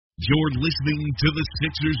You're listening to the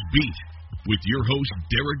Sixers Beat with your host,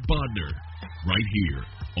 Derek Bodner, right here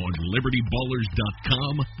on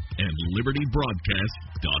LibertyBallers.com and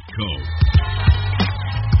LibertyBroadcast.co.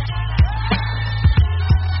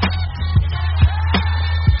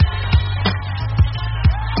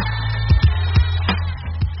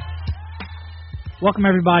 Welcome,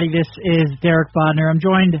 everybody. This is Derek Bodner. I'm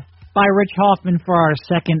joined by Rich Hoffman for our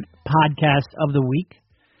second podcast of the week.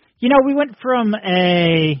 You know, we went from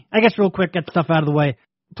real quick, get stuff out of the way.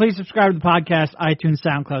 Please subscribe to the podcast, iTunes,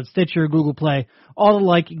 SoundCloud, Stitcher, Google Play, all the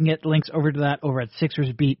like. You can get links over to that over at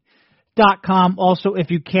SixersBeat.com. Also,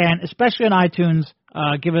 if you can, especially on iTunes,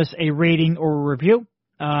 give us a rating or a review.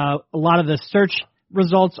 A lot of the search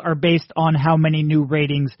results are based on how many new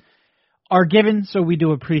ratings are given, so we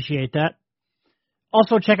do appreciate that.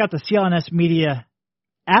 Also, check out the CLNS Media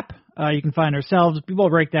app. You can find ourselves,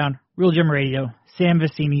 B-Ball Breakdown, Real Gym Radio, Sam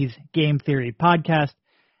Vecini's Game Theory podcast,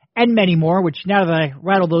 and many more, which now that I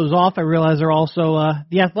rattle those off, I realize are also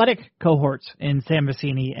the athletic cohorts in Sam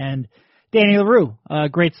Vecini and Danny LaRue.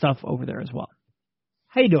 Great stuff over there as well.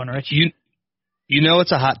 How you doing, Rich? You know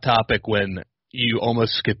it's a hot topic when you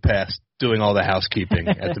almost skip past doing all the housekeeping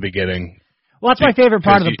at the beginning. Well, that's my favorite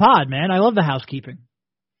part of the pod, man. I love the housekeeping.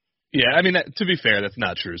 Yeah, I mean, to be fair, that's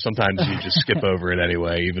not true. Sometimes you just skip over it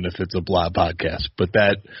anyway, even if it's a blog podcast. But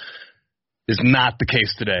that is not the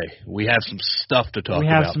case today. We have some stuff to talk about, man.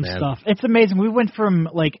 We have some stuff. It's amazing. We went from,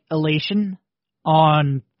 elation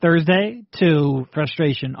on Thursday to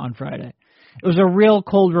frustration on Friday. It was a real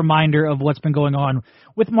cold reminder of what's been going on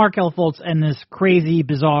with Markelle Fultz and this crazy,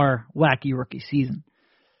 bizarre, wacky rookie season.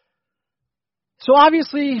 So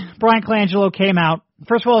obviously, Bryan Colangelo came out.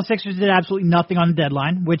 First of all, the Sixers did absolutely nothing on the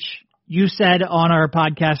deadline, which you said on our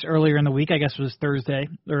podcast earlier in the week. I guess it was Thursday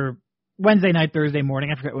or Wednesday night, Thursday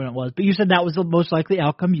morning. I forget when it was. But you said that was the most likely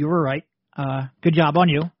outcome. You were right. Good job on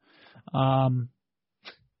you.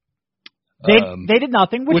 They did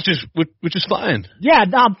nothing. Which is fine. Yeah,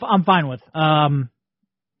 no, I'm fine with.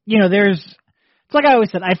 It's like I always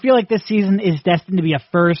said, I feel like this season is destined to be a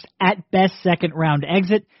first, at best, second round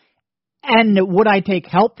exit. And would I take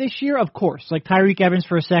help this year? Of course. Like Tyreke Evans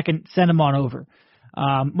for a second, send him on over.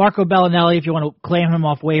 Marco Bellinelli, if you want to claim him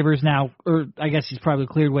off waivers now, or I guess he's probably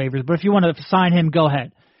cleared waivers, but if you want to sign him, go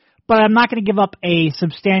ahead. But I'm not going to give up a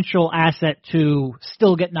substantial asset to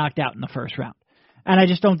still get knocked out in the first round. And I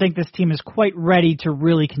just don't think this team is quite ready to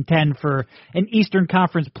really contend for an Eastern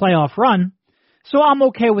Conference playoff run. So I'm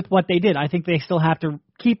okay with what they did. I think they still have to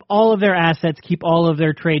keep all of their assets, keep all of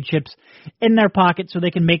their trade chips in their pocket so they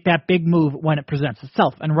can make that big move when it presents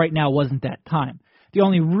itself. And right now wasn't that time. The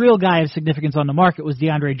only real guy of significance on the market was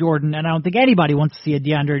DeAndre Jordan, and I don't think anybody wants to see a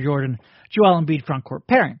DeAndre Jordan, Joel Embiid frontcourt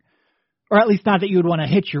pairing. Or at least not that you would want to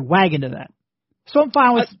hitch your wagon to that. So I'm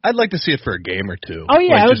fine with... I'd like to see it for a game or two. Oh,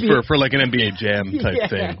 yeah. Just for like an NBA Jam type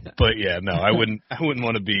thing. But, yeah, no, I wouldn't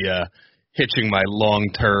want to be hitching my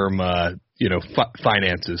long-term...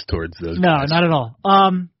 finances towards those guys. No, not at all.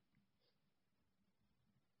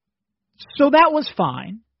 So that was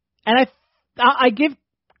fine, and I give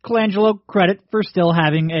Colangelo credit for still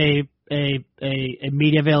having a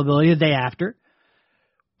media availability the day after,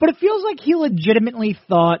 but it feels like he legitimately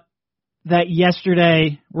thought that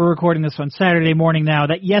yesterday, we're recording this on Saturday morning now,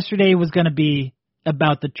 that yesterday was going to be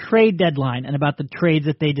about the trade deadline and about the trades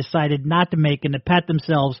that they decided not to make and to pat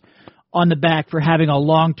themselves on the back for having a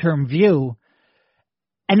long-term view,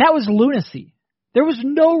 and that was lunacy. There was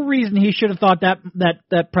no reason he should have thought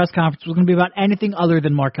that press conference was going to be about anything other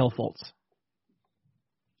than Markelle Fultz.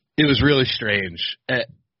 It was really strange. I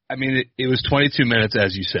mean, it was 22 minutes,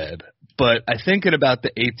 as you said, but I think at about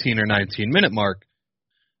the 18 or 19-minute mark,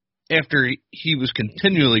 after he was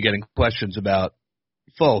continually getting questions about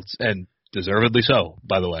Fultz, and deservedly so,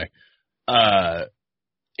 by the way,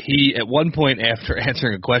 he, at one point after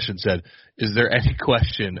answering a question, said, "Is there any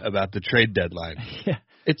question about the trade deadline?" Yeah.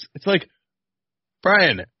 It's like,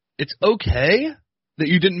 Bryan, it's okay that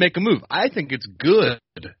you didn't make a move. I think it's good,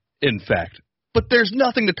 in fact. But there's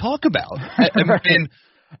nothing to talk about.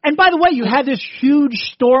 And by the way, you had this huge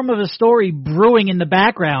storm of a story brewing in the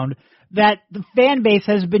background that the fan base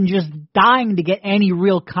has been just dying to get any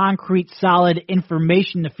real concrete, solid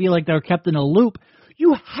information to feel like they're kept in a loop.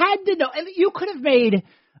 You had to know. You could have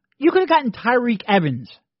gotten Tyreke Evans.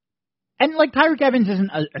 And, Tyreke Evans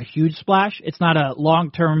isn't a huge splash. It's not a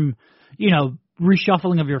long-term,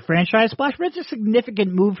 reshuffling of your franchise splash, but it's a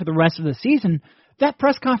significant move for the rest of the season. That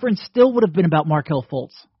press conference still would have been about Markelle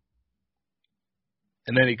Fultz.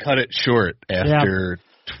 And then he cut it short after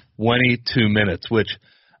 22 minutes, which,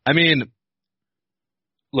 they're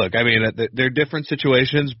different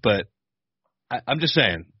situations, but I'm just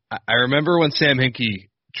saying, I remember when Sam Hinkie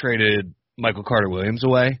traded Michael Carter-Williams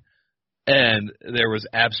away, and there was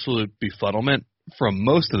absolute befuddlement from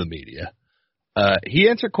most of the media. He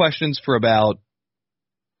answered questions for about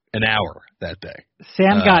an hour that day.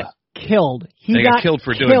 Sam got killed. He got killed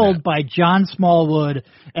for doing that. By John Smallwood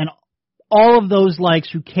and all of those likes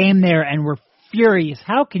who came there and were furious.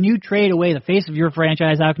 How can you trade away the face of your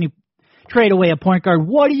franchise? How can you trade away a point guard?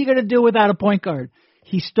 What are you going to do without a point guard?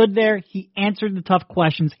 He stood there. He answered the tough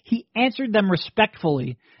questions. He answered them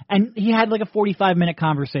respectfully, and he had like a 45-minute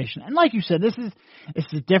conversation. And like you said, this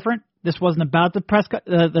is different. This wasn't about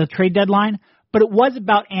the trade deadline, but it was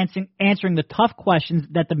about answering the tough questions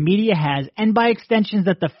that the media has, and by extensions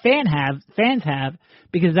that the fans have,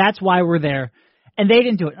 because that's why we're there. And they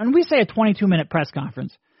didn't do it. And we say a 22-minute press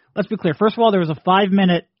conference. Let's be clear. First of all, there was a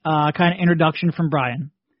 5-minute kind of introduction from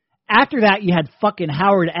Bryan. After that, you had fucking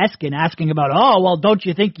Howard Eskin asking about, oh, well, don't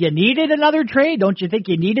you think you needed another trade? Don't you think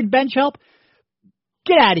you needed bench help?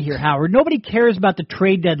 Get out of here, Howard. Nobody cares about the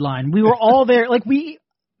trade deadline. We were all there. Like,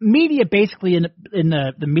 media basically in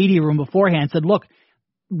the media room beforehand said, look,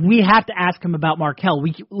 we have to ask him about Markelle.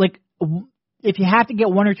 If you have to get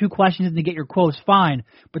one or two questions in to get your quotes, fine.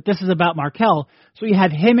 But this is about Markelle. So you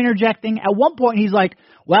have him interjecting. At one point, he's like,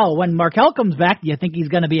 well, when Markelle comes back, do you think he's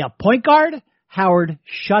going to be a point guard? Howard,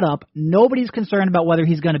 shut up. Nobody's concerned about whether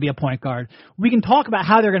he's going to be a point guard. We can talk about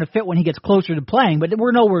how they're going to fit when he gets closer to playing, but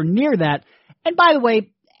we're nowhere near that. And by the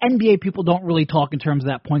way, NBA people don't really talk in terms of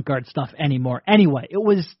that point guard stuff anymore. Anyway, it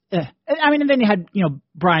was, and then you had,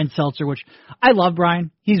 Brian Seltzer, which I love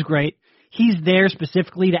Brian. He's great. He's there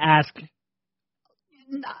specifically to ask,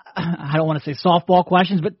 I don't want to say softball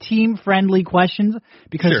questions, but team-friendly questions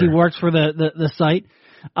because he works for the site.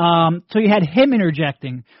 So you had him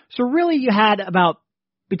interjecting. So really you had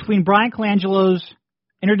between Bryan Colangelo's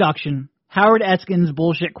introduction, Howard Eskin's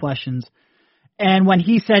bullshit questions, and when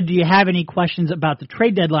he said, do you have any questions about the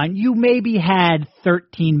trade deadline, you maybe had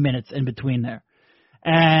 13 minutes in between there.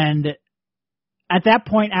 And at that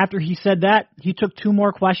point, after he said that, he took two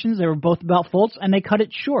more questions. They were both about Fultz, and they cut it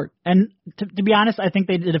short. And to be honest, I think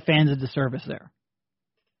they did the fans a disservice there.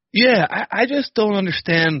 Yeah, I just don't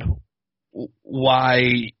understand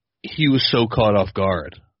why he was so caught off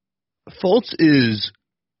guard. Fultz is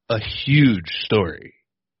a huge story.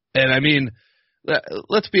 And, I mean,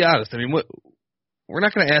 let's be honest. I mean, we're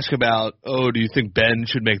not going to ask about, do you think Ben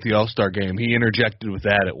should make the All-Star game? He interjected with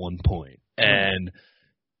that at one point. And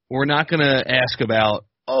we're not going to ask about,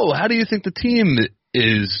 how do you think the team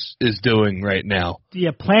is doing right now? Do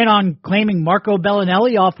you plan on claiming Marco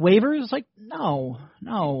Bellinelli off waivers? Like, no.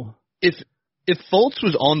 If Fultz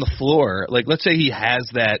was on the floor, like let's say he has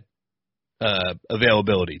that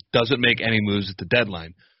availability, doesn't make any moves at the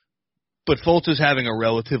deadline, but Fultz is having a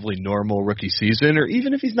relatively normal rookie season, or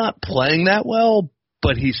even if he's not playing that well,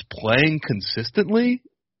 but he's playing consistently,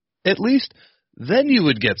 at least, then you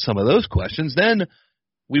would get some of those questions. Then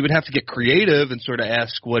we would have to get creative and sort of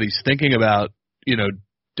ask what he's thinking about,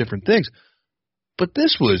 different things. But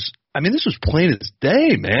this was plain as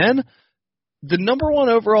day, man. The number one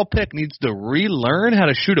overall pick needs to relearn how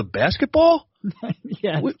to shoot a basketball?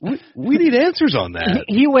 Yes. We need answers on that.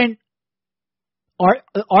 He went,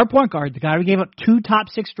 our point guard, the guy we gave up 2 top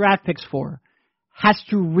 6 draft picks for, has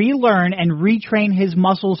to relearn and retrain his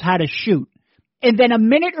muscles how to shoot. And then a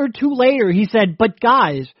minute or two later, he said, but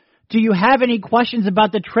guys, do you have any questions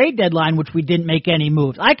about the trade deadline, which we didn't make any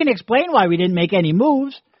moves? I can explain why we didn't make any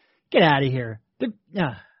moves. Get out of here.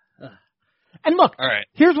 And look, all right.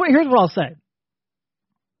 Here's what I'll say.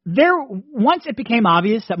 Once it became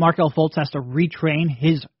obvious that Markelle Fultz has to retrain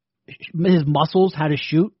his muscles how to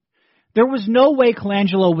shoot, there was no way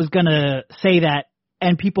Colangelo was going to say that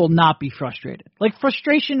and people not be frustrated. Like,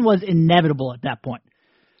 frustration was inevitable at that point.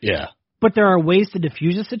 Yeah. But there are ways to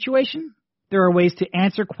diffuse a situation. There are ways to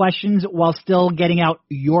answer questions while still getting out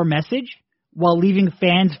your message, while leaving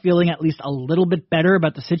fans feeling at least a little bit better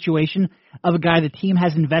about the situation of a guy the team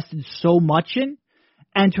has invested so much in,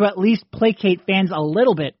 and to at least placate fans a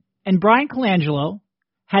little bit. And Bryan Colangelo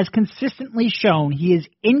has consistently shown he is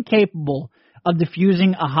incapable of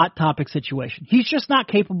diffusing a hot topic situation. He's just not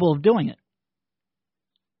capable of doing it.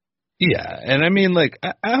 Yeah, and I mean, like,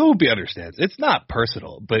 I hope he understands. It's not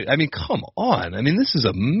personal, but, I mean, come on. I mean, this is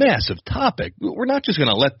a massive topic. We're not just going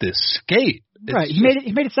to let this skate. Right. He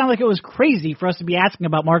made it sound like it was crazy for us to be asking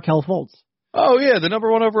about Markelle Fultz. Oh, yeah, the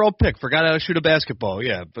number one overall pick. Forgot how to shoot a basketball.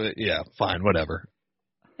 Yeah, but, yeah, fine, whatever.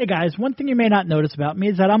 Hey, guys, one thing you may not notice about me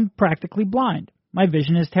is that I'm practically blind. My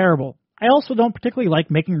vision is terrible. I also don't particularly like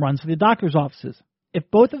making runs to the doctor's offices. If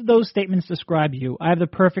both of those statements describe you, I have the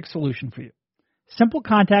perfect solution for you. Simple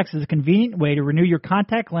Contacts is a convenient way to renew your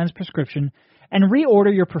contact lens prescription and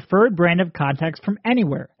reorder your preferred brand of contacts from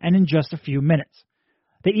anywhere and in just a few minutes.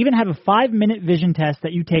 They even have a 5-minute vision test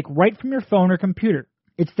that you take right from your phone or computer.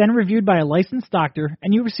 It's then reviewed by a licensed doctor,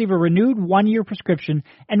 and you receive a renewed 1-year prescription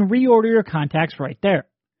and reorder your contacts right there.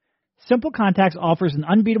 Simple Contacts offers an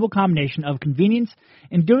unbeatable combination of convenience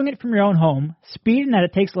in doing it from your own home, speed in that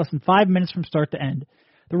it takes less than 5 minutes from start to end,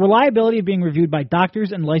 the reliability of being reviewed by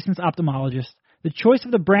doctors and licensed ophthalmologists, the choice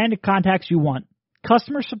of the brand of contacts you want,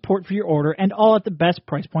 customer support for your order, and all at the best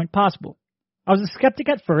price point possible. I was a skeptic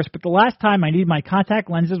at first, but the last time I needed my contact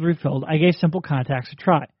lenses refilled, I gave Simple Contacts a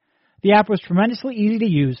try. The app was tremendously easy to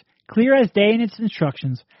use, clear as day in its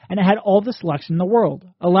instructions, and it had all the selection in the world,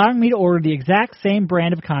 allowing me to order the exact same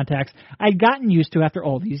brand of contacts I'd gotten used to after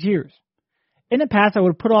all these years. In the past, I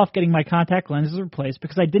would put off getting my contact lenses replaced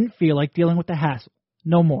because I didn't feel like dealing with the hassle.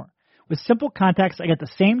 No more. With Simple Contacts, I get the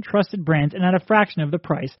same trusted brands and at a fraction of the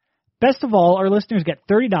price. Best of all, our listeners get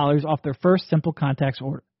 $30 off their first Simple Contacts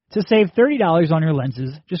order. To save $30 on your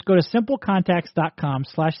lenses, just go to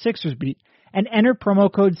simplecontacts.com/SixersBeat and enter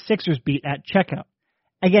promo code SixersBeat at checkout.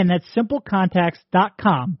 Again, that's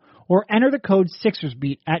simplecontacts.com or enter the code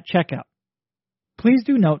SixersBeat at checkout. Please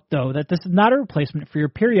do note, though, that this is not a replacement for your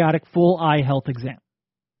periodic full eye health exam.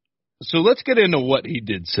 So let's get into what he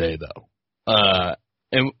did say, though.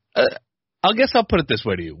 I guess I'll put it this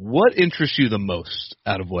way to you. What interests you the most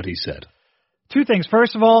out of what he said? Two things.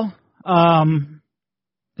 First of all,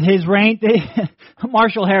 his range.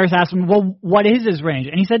 Marshall Harris asked him, well, what is his range?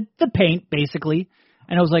 And he said, the paint, basically.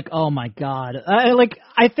 And I was like, oh, my God.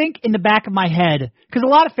 I think in the back of my head, because a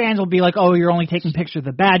lot of fans will be like, oh, you're only taking pictures of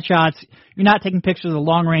the bad shots. You're not taking pictures of the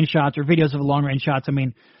long-range shots or videos of the long-range shots. I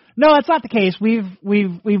mean, no, that's not the case. We've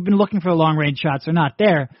been looking for the long-range shots. They're not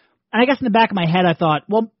there. And I guess in the back of my head, I thought,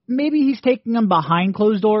 well, maybe he's taking them behind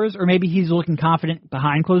closed doors, or maybe he's looking confident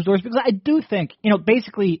behind closed doors. Because I do think,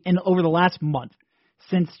 basically over the last month,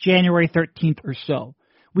 since January 13th or so,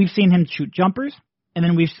 we've seen him shoot jumpers, and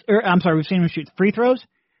then we've seen him shoot free throws,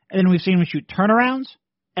 and then we've seen him shoot turnarounds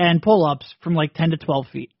and pull-ups from like 10 to 12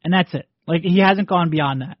 feet. And that's it. Like, he hasn't gone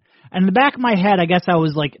beyond that. And in the back of my head, I guess I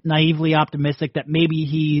was like naively optimistic that maybe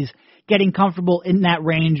he's getting comfortable in that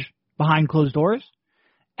range behind closed doors.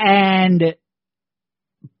 And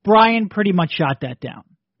Bryan pretty much shot that down.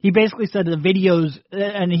 He basically said the videos,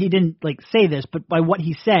 and he didn't say this, but by what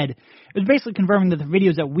he said, it was basically confirming that the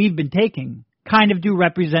videos that we've been taking kind of do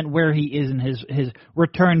represent where he is in his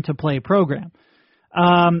return to play program.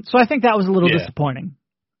 So I think that was a little disappointing.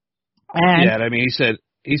 And I mean,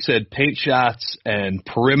 he said paint shots and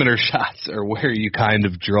perimeter shots are where you kind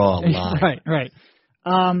of draw a line. Right.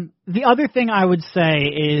 The other thing I would say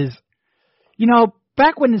is,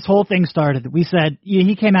 back when this whole thing started, we said,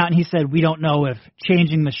 he came out and he said, we don't know if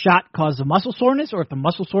changing the shot caused a muscle soreness or if the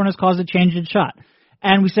muscle soreness caused a change in shot.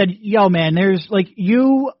 And we said, yo, man, there's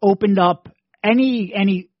you opened up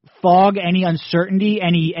any fog, any uncertainty,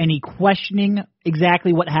 any questioning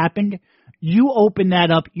exactly what happened. You opened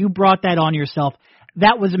that up. You brought that on yourself.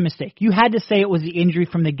 That was a mistake. You had to say it was the injury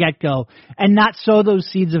from the get-go and not sow those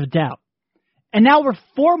seeds of doubt. And now we're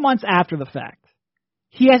 4 months after the fact.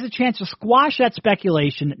 He has a chance to squash that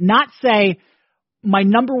speculation, not say my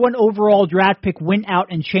number 1 overall draft pick went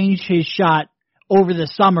out and changed his shot over the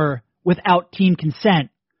summer without team consent.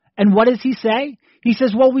 And what does he say? He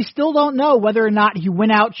says, well, we still don't know whether or not he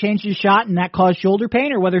went out, changed his shot, and that caused shoulder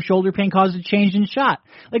pain, or whether shoulder pain caused a change in shot.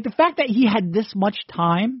 The fact that he had this much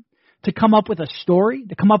time to come up with a story,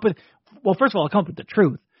 first of all, to come up with the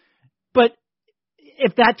truth. But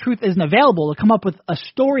if that truth isn't available, to come up with a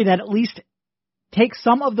story that at least takes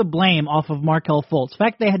some of the blame off of Markelle Fultz. The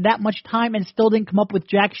fact they had that much time and still didn't come up with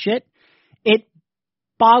jack shit, it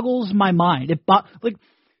boggles my mind.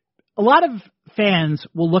 A lot of fans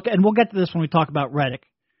will look at, and we'll get to this when we talk about Redick,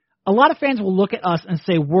 a lot of fans will look at us and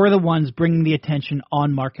say we're the ones bringing the attention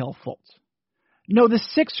on Markelle Fultz. No, the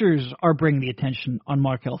Sixers are bringing the attention on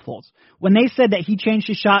Markelle Fultz. When they said that he changed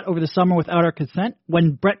his shot over the summer without our consent,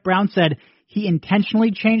 when Brett Brown said he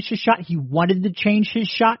intentionally changed his shot, he wanted to change his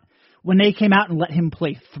shot, when they came out and let him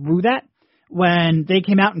play through that, when they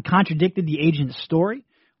came out and contradicted the agent's story,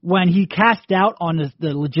 when he cast doubt on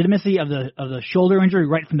the legitimacy of the shoulder injury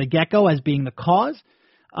right from the get-go as being the cause,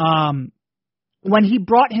 when he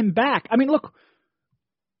brought him back. I mean, look,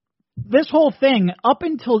 this whole thing, up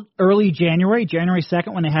until early January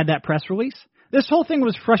 2nd, when they had that press release, this whole thing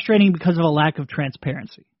was frustrating because of a lack of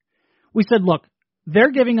transparency. We said, look,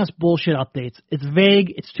 they're giving us bullshit updates. It's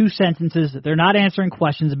vague. It's 2 sentences. They're not answering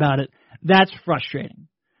questions about it. That's frustrating.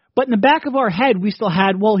 But in the back of our head, we still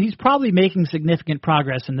had, well, he's probably making significant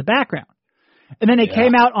progress in the background. And then they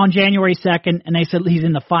came out on January 2nd, and they said he's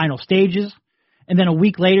in the final stages. And then a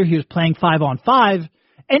week later, he was playing 5-on-5.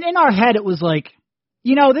 And in our head, it was like,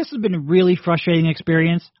 this has been a really frustrating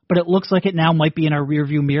experience, but it looks like it now might be in our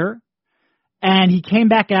rearview mirror. And he came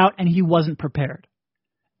back out and he wasn't prepared.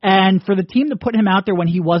 And for the team to put him out there when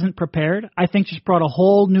he wasn't prepared, I think just brought a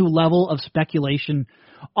whole new level of speculation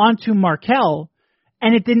onto Markelle,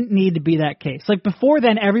 and it didn't need to be that case. Like before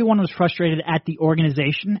then, everyone was frustrated at the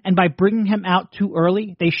organization, and by bringing him out too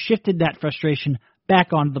early, they shifted that frustration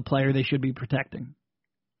back onto the player they should be protecting.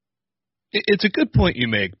 It's a good point you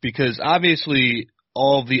make, because obviously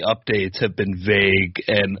all the updates have been vague,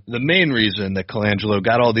 and the main reason that Colangelo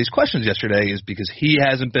got all these questions yesterday is because he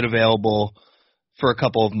hasn't been available for a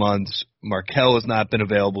couple of months. Markelle has not been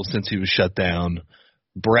available since he was shut down.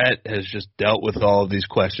 Brett has just dealt with all of these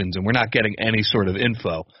questions, and we're not getting any sort of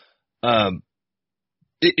info.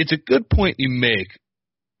 It's a good point you make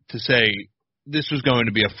to say this was going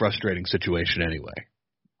to be a frustrating situation anyway,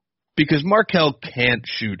 because Markelle can't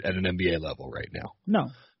shoot at an NBA level right now. No.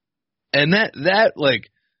 And that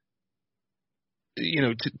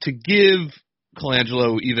to give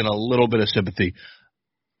Colangelo even a little bit of sympathy,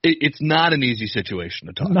 it's not an easy situation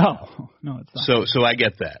to talk about. No, it's not. So I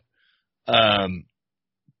get that.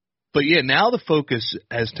 But yeah, now the focus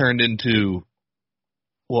has turned into,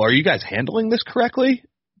 well, are you guys handling this correctly?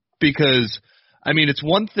 Because, I mean, it's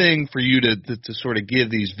one thing for you to sort of give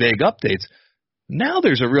these vague updates. Now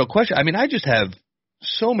there's a real question. I mean, I just have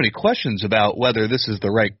so many questions about whether this is the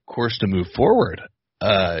right course to move forward.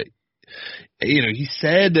 He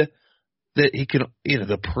said that he can,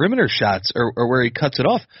 the perimeter shots are where he cuts it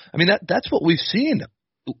off. I mean, that's what we've seen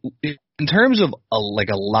in terms of a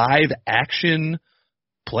live action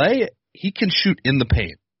play. He can shoot in the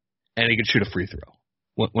paint, and he can shoot a free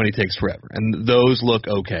throw when he takes forever, and those look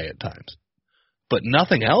okay at times, but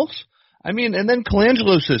nothing else. I mean, and then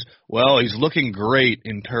Colangelo says, well, he's looking great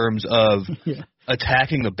in terms of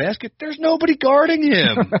attacking the basket. There's nobody guarding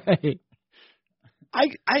him. Right.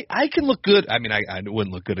 I can look good. I mean, I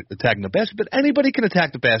wouldn't look good at attacking the basket, but anybody can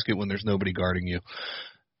attack the basket when there's nobody guarding you.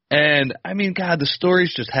 And, I mean, God, the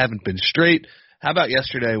stories just haven't been straight. How about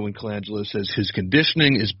yesterday when Colangelo says his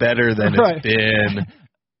conditioning is better than it's been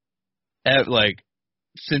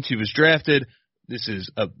since he was drafted? This is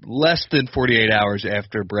less than 48 hours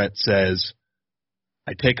after Brett says,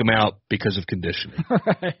 I take him out because of conditioning.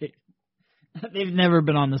 Right. They've never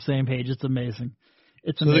been on the same page. It's amazing.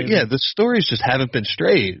 It's amazing. So the stories just haven't been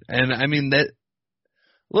straight. And, I mean,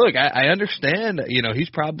 look, I understand, he's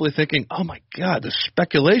probably thinking, oh, my God, the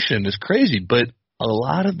speculation is crazy. But a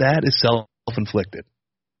lot of that is self-inflicted.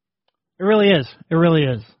 It really is. It really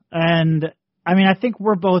is. And, I mean, I think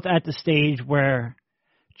we're both at the stage where,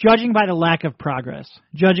 judging by the lack of progress,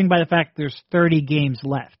 judging by the fact there's 30 games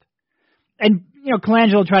left, and,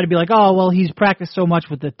 Colangelo tried to be like, oh, well, he's practiced so much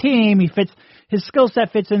with the team, his skill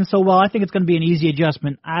set fits in so well, I think it's going to be an easy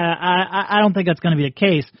adjustment. I don't think that's going to be the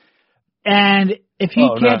case. And if he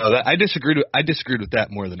can't... No, I disagreed with that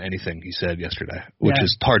more than anything he said yesterday, which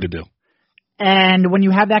is hard to do. And when you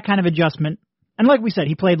have that kind of adjustment, and like we said,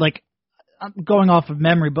 he played I'm going off of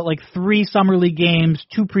memory, but 3 summer league games,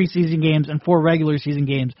 2 preseason games, and 4 regular season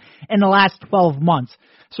games in the last 12 months.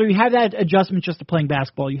 So you have that adjustment just to playing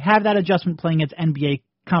basketball. You have that adjustment playing against NBA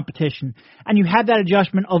competition. And you have that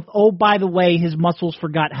adjustment of, oh, by the way, his muscles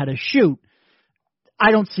forgot how to shoot. I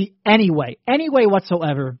don't see any way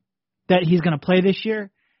whatsoever that he's going to play this year.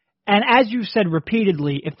 And as you said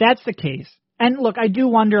repeatedly, if that's the case, and look, I do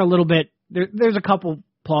wonder a little bit, there's a couple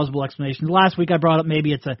plausible explanations. Last week I brought up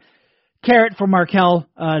maybe it's a carrot for Markelle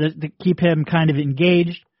to keep him kind of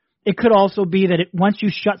engaged. It could also be that once you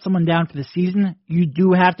shut someone down for the season, you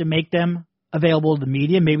do have to make them available to the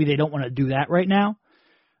media. Maybe they don't want to do that right now.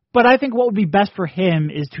 But I think what would be best for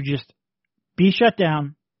him is to just be shut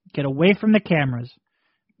down, get away from the cameras,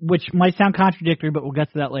 which might sound contradictory, but we'll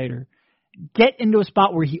get to that later. Get into a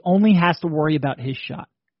spot where he only has to worry about his shot.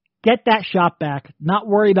 Get that shot back, not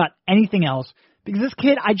worry about anything else. Because this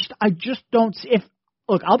kid, I just don't see...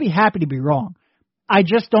 Look, I'll be happy to be wrong. I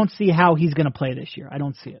just don't see how he's going to play this year. I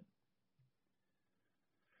don't see it.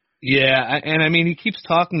 Yeah, and I mean, he keeps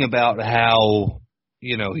talking about how,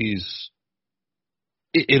 it'll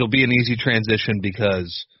be an easy transition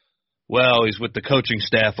because, well, he's with the coaching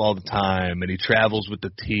staff all the time and he travels with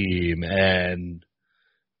the team and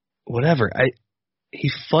whatever.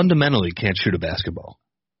 He fundamentally can't shoot a basketball.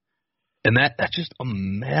 And that's just a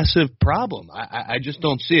massive problem. I just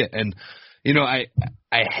don't see it. And, I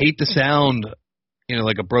hate to sound,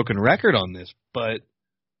 like a broken record on this, but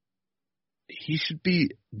he should be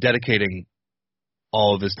dedicating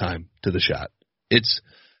all of his time to the shot.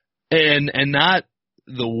 And not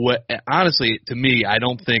the way, honestly, to me, I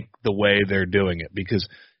don't think the way they're doing it, because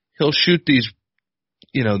he'll shoot these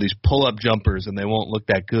pull-up jumpers and they won't look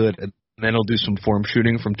that good, and then he'll do some form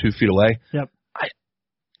shooting from 2 feet away. Yep.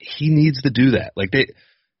 He needs to do that. Like the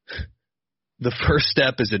first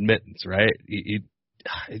step is admittance, right? You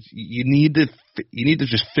need to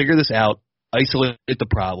just figure this out, isolate the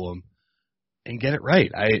problem, and get it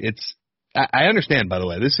right. I understand, by the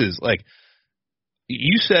way. This is like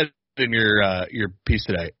you said in your piece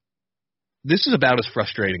today. This is about as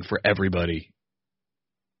frustrating for everybody.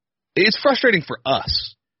 It's frustrating for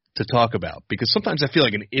us to talk about, because sometimes I feel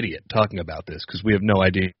like an idiot talking about this because we have no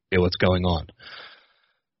idea what's going on.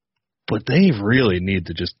 But they really need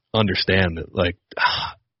to just understand that, like,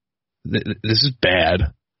 this is bad,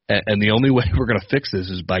 and the only way we're going to fix this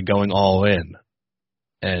is by going all in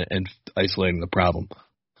and isolating the problem.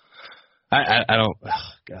 I don't.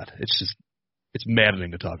 Oh God, it's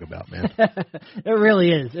maddening to talk about, man. It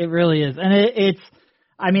really is. It really is, and it's.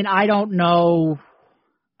 I mean, I don't know.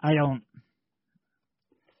 I don't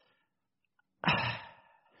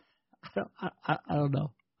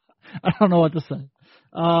know. I don't know what to say.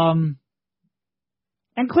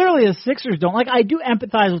 And clearly the Sixers don't. Like, I do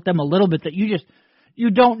empathize with them a little bit that you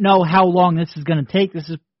don't know how long this is going to take.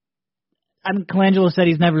 Colangelo said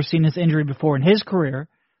he's never seen this injury before in his career.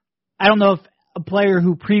 I don't know if a player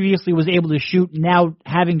who previously was able to shoot now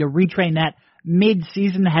having to retrain that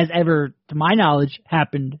mid-season has ever, to my knowledge,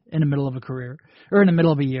 happened in the middle of a career or in the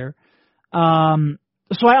middle of a year.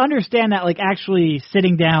 So I understand that, like, actually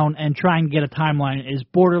sitting down and trying to get a timeline is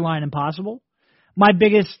borderline impossible. My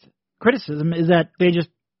biggest criticism is that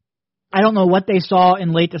I don't know what they saw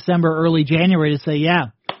in late December, early January to say, yeah,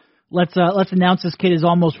 let's announce this kid is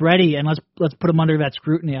almost ready and let's put him under that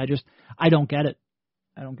scrutiny. I don't get it.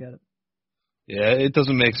 Yeah, it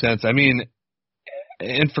doesn't make sense. I mean,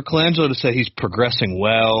 and for Colangelo to say he's progressing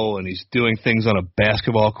well and he's doing things on a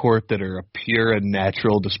basketball court that are a pure and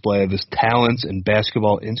natural display of his talents and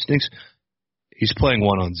basketball instincts, he's playing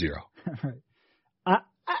 1-on-0. Right.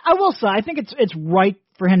 I will say, I think it's right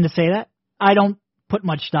for him to say that. I don't put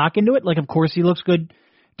much stock into it. Like, of course, he looks good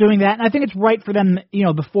doing that. And I think it's right for them,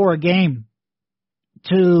 before a game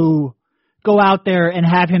to go out there and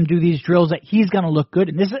have him do these drills that he's going to look good.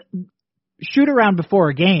 And this shoot around before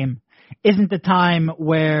a game isn't the time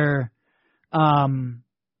where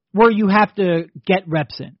you have to get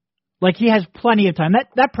reps in. Like, he has plenty of time.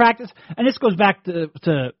 That practice, and this goes back to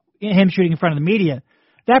him shooting in front of the media,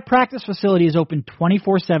 that practice facility is open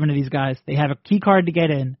 24/7 to these guys. They have a key card to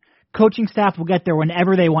get in. Coaching staff will get there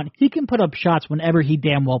whenever they want. He can put up shots whenever he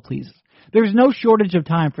damn well pleases. There's no shortage of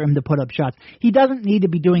time for him to put up shots. He doesn't need to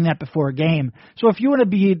be doing that before a game. So if you want to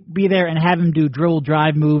be there and have him do dribble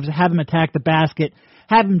drive moves, have him attack the basket,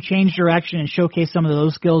 have him change direction and showcase some of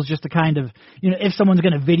those skills just to kind of, if someone's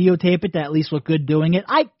going to videotape it to at least look good doing it,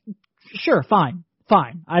 sure, fine.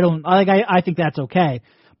 I think that's okay.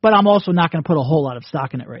 But I'm also not going to put a whole lot of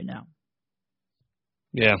stock in it right now.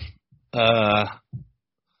 Yeah. You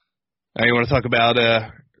want to talk about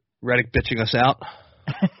Redick bitching us out?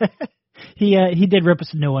 He did rip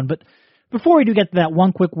us a new one. But before we do get to that,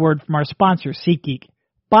 one quick word from our sponsor, SeatGeek.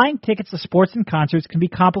 Buying tickets to sports and concerts can be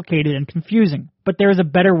complicated and confusing, but there is a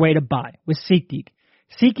better way to buy with SeatGeek.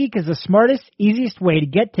 SeatGeek is the smartest, easiest way to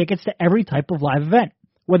get tickets to every type of live event.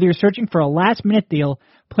 Whether you're searching for a last-minute deal,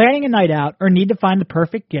 planning a night out, or need to find the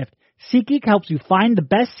perfect gift, SeatGeek helps you find the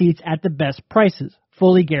best seats at the best prices,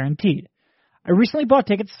 fully guaranteed. I recently bought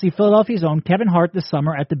tickets to see Philadelphia's own Kevin Hart this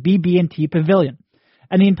summer at the BB&T Pavilion,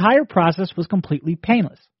 and the entire process was completely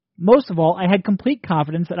painless. Most of all, I had complete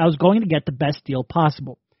confidence that I was going to get the best deal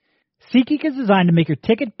possible. SeatGeek is designed to make your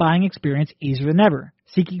ticket buying experience easier than ever.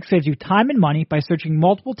 SeatGeek saves you time and money by searching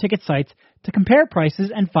multiple ticket sites to compare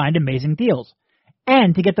prices and find amazing deals.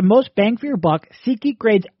 And to get the most bang for your buck, SeatGeek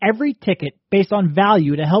grades every ticket based on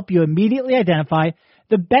value to help you immediately identify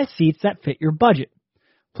the best seats that fit your budget.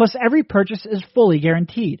 Plus, every purchase is fully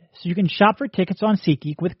guaranteed, so you can shop for tickets on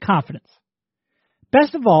SeatGeek with confidence.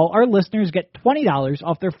 Best of all, our listeners get $20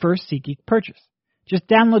 off their first SeatGeek purchase. Just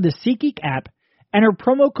download the SeatGeek app, enter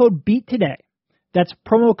promo code BEAT today. That's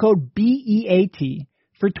promo code BEAT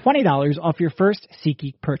for $20 off your first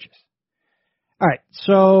SeatGeek purchase. All right,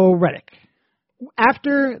 so Redick.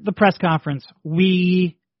 After the press conference,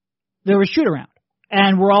 there was shoot around,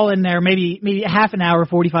 and we're all in there maybe half an hour,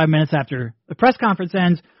 45 minutes after the press conference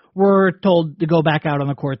ends, we're told to go back out on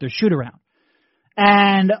the court. There's shoot around.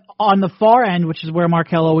 And on the far end, which is where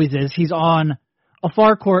Markelle always is, he's on a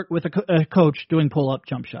far court with a coach doing pull-up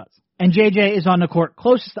jump shots. And JJ is on the court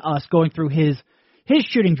closest to us going through his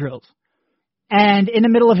shooting drills. And in the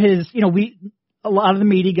middle of his, a lot of the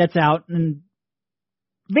media gets out and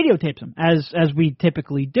videotapes him, as we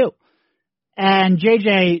typically do. And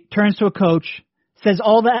JJ turns to a coach, says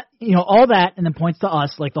all that, and then points to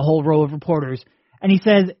us, like the whole row of reporters, and he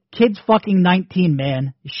says, "Kid's fucking 19,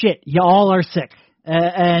 man. Shit, y'all are sick."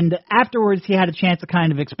 And afterwards, he had a chance to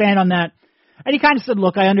kind of expand on that, and he kind of said,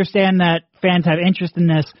 "Look, I understand that fans have interest in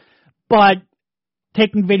this, but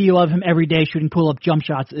taking video of him every day shooting pull-up jump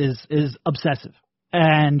shots is obsessive."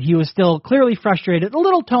 And he was still clearly frustrated, a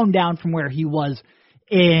little toned down from where he was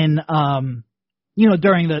in,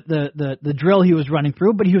 during the drill he was running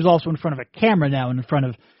through, but he was also in front of a camera now and in front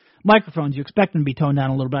of microphones. You expect him to be toned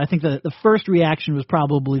down a little bit. I think the first reaction was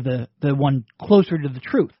probably the one closer to the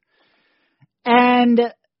truth. And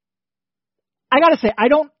I gotta say, I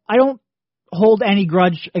don't hold any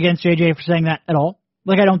grudge against JJ for saying that at all.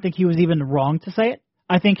 Like, I don't think he was even wrong to say it.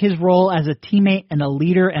 I think his role as a teammate and a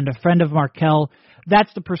leader and a friend of Markelle,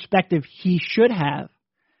 that's the perspective he should have.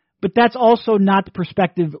 But that's also not the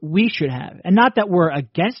perspective we should have. And not that we're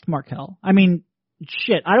against Markelle. I mean,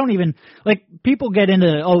 shit, I don't even, like, people get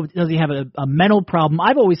into, does he have a mental problem?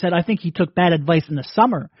 I've always said I think he took bad advice in the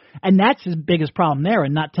summer. And that's his biggest problem there,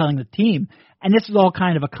 and not telling the team. And this is all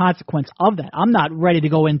kind of a consequence of that. I'm not ready to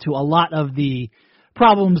go into a lot of the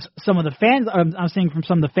problems some of the fans, I'm seeing from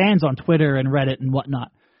some of the fans on Twitter and Reddit and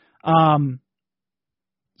whatnot.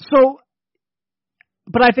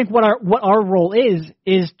 But I think what our role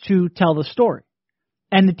is to tell the story.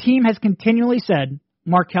 And the team has continually said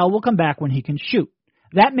Markelle will come back when he can shoot.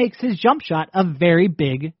 That makes his jump shot a very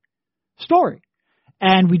big story.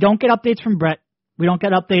 And we don't get updates from Brett. We don't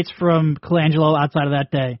get updates from Colangelo outside of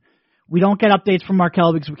that day. We don't get updates from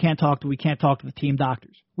Markelle because we can't talk to the team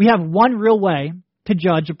doctors. We have one real way to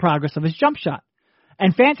judge the progress of his jump shot.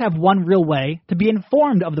 And fans have one real way to be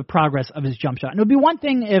informed of the progress of his jump shot. And it would be one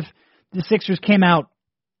thing if the Sixers came out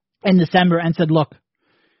in December and said, "Look,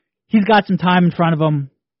 he's got some time in front of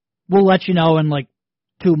him. We'll let you know in like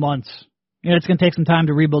 2 months. It's going to take some time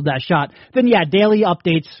to rebuild that shot." Then, yeah, daily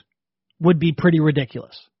updates would be pretty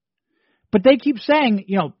ridiculous. But they keep saying,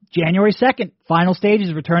 January 2nd, final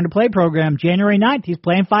stages, return to play program. January 9th, he's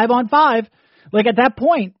playing 5-on-5. Like, at that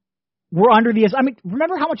point, we're under the,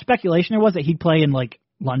 remember how much speculation there was that he'd play in, like,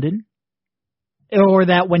 London? Or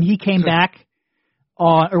that when he came back,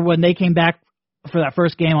 or when they came back for that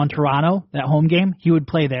first game on Toronto, that home game, he would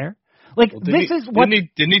play there. Like, well,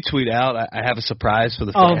 didn't he tweet out, "I have a surprise for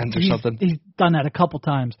the fans" or something? He's done that a couple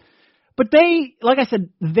times. But they, like I said,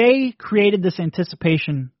 they created this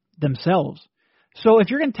anticipation themselves. So if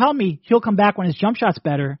you're going to tell me he'll come back when his jump shot's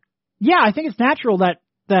better, yeah, I think it's natural that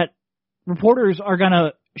reporters are going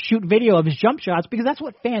to shoot video of his jump shots because that's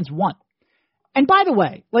what fans want. And by the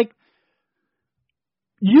way, like,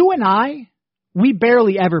 you and I, we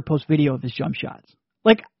barely ever post video of his jump shots.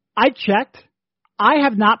 Like, I checked. I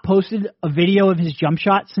have not posted a video of his jump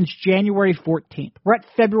shot since January 14th. We're at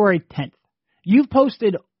February 10th. You've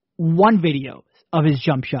posted one video of his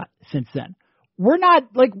jump shot since then.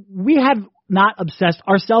 We have not obsessed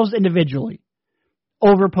ourselves individually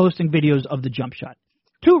over posting videos of the jump shot.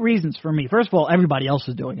 2 reasons for me. First of all, everybody else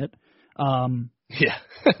is doing it. Yeah,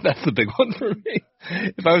 that's the big one for me.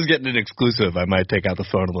 If I was getting an exclusive, I might take out the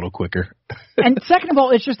phone a little quicker. And second of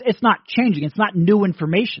all, it's not changing. It's not new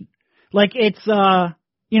information. Like, it's,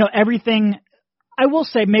 everything. I will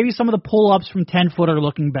say maybe some of the pull-ups from 10-foot are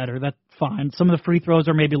looking better. That's fine. Some of the free throws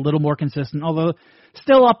are maybe a little more consistent, although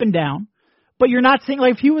still up and down. But you're not seeing,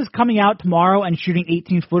 like, if he was coming out tomorrow and shooting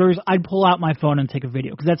 18-footers, I'd pull out my phone and take a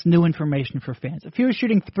video because that's new information for fans. If he was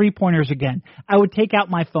shooting 3-pointers again, I would take out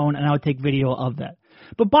my phone and I would take video of that.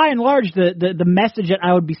 But by and large, the message that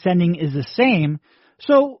I would be sending is the same.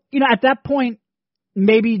 So, at that point,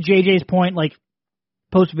 maybe JJ's point, like,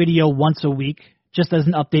 post video once a week, just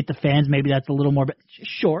doesn't update the fans. Maybe that's a little more, but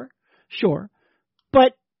sure.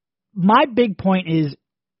 But my big point is,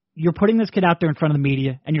 you're putting this kid out there in front of the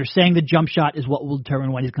media, and you're saying the jump shot is what will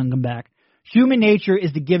determine when he's going to come back. Human nature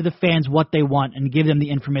is to give the fans what they want and give them the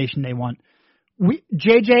information they want.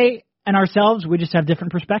 JJ and ourselves, we just have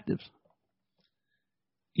different perspectives.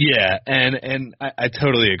 Yeah, and I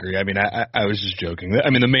totally agree. I mean, I was just joking. I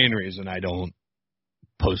mean, the main reason I don't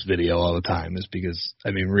post video all the time is because,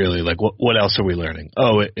 I mean, really, like, what else are we learning?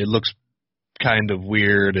 Oh, it looks kind of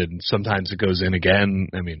weird, and sometimes it goes in again.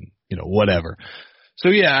 I mean, whatever. So,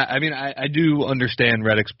 yeah, I mean, I do understand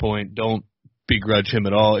Reddick's point. Don't begrudge him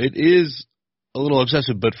at all. It is a little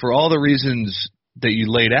excessive, but for all the reasons that you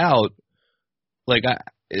laid out, like,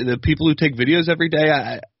 the people who take videos every day,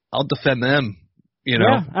 I'll defend them,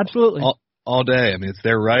 Yeah, absolutely. All day. I mean, it's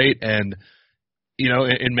their right, and,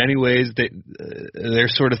 in many ways, they're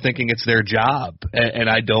sort of thinking it's their job, and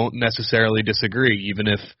I don't necessarily disagree, even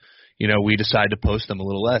if, we decide to post them a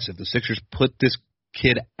little less. If the Sixers put this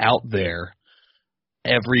kid out there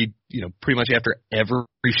pretty much after every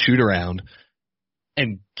shoot-around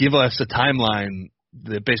and give us a timeline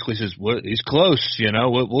that basically says, well, he's close,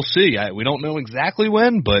 we'll see. We don't know exactly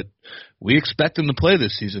when, but we expect him to play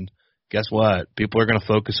this season. Guess what? People are going to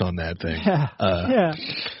focus on that thing. Yeah.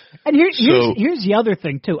 And here's the other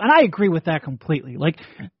thing, too, and I agree with that completely. Like,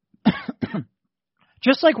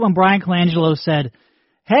 just like when Bryan Colangelo said,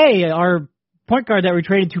 hey, our point guard that we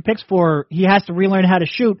traded 2 picks for, he has to relearn how to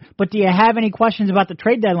shoot, but do you have any questions about the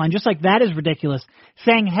trade deadline? Just like that is ridiculous.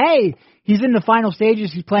 Saying, hey, he's in the final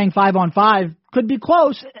stages, he's playing 5-on-5, could be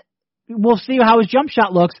close. We'll see how his jump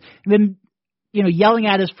shot looks. And then, yelling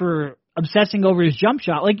at us for obsessing over his jump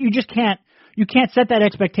shot. Like, you can't set that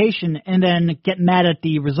expectation and then get mad at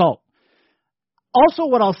the result. Also,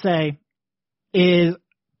 what I'll say is,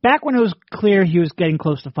 back when it was clear he was getting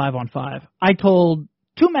close to 5-on-5, I told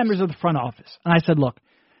 2 members of the front office, and I said, look,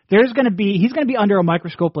 he's going to be under a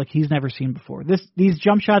microscope like he's never seen before. These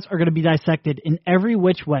jump shots are going to be dissected in every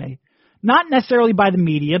which way, not necessarily by the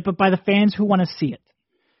media, but by the fans who want to see it.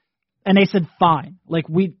 And they said, fine,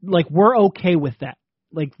 we're okay with that.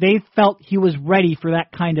 Like, they felt he was ready for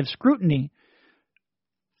that kind of scrutiny.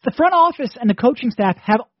 The front office and the coaching staff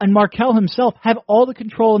and Markelle himself have all the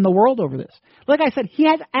control in the world over this. Like I said, he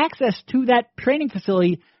has access to that training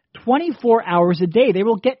facility 24 hours a day. They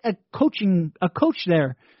will get a coach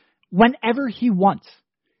there whenever he wants.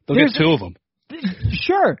 They'll get 2 of them.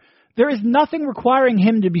 Sure. There is nothing requiring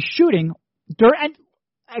him to be shooting. And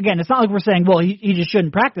again, it's not like we're saying, well, he just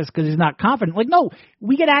shouldn't practice because he's not confident. Like, no,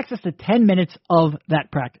 we get access to 10 minutes of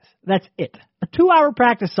that practice. That's it. A 2-hour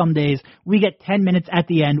practice some days, we get 10 minutes at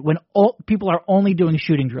the end when people are only doing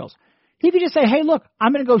shooting drills. He could just say, hey, look,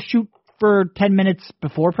 I'm going to go shoot for 10 minutes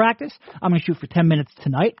before practice. I'm going to shoot for 10 minutes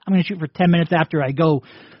tonight. I'm going to shoot for 10 minutes after I go,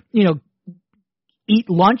 eat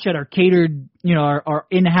lunch at our catered, our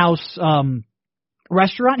in-house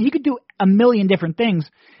restaurant. He could do a million different things.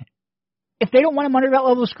 If they don't want him under that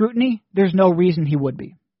level of scrutiny, there's no reason he would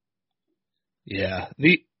be. Yeah.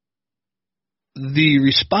 The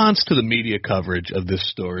response to the media coverage of this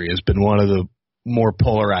story has been one of the more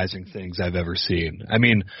polarizing things I've ever seen. I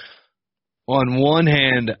mean, on one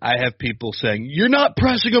hand, I have people saying, you're not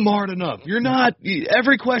pressing him hard enough. You're not.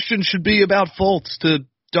 Every question should be about Fultz to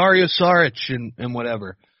Dario Saric and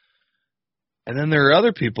whatever. And then there are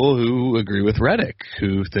other people who agree with Redick,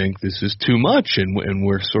 who think this is too much and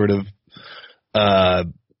we're sort of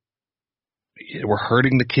we're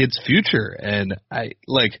hurting the kid's future. And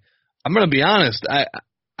I'm going to be honest, I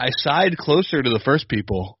side closer to the first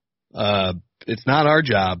people. It's not our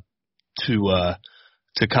job to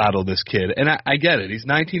coddle this kid. And I get it. He's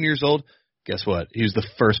 19 years old. Guess what? He was the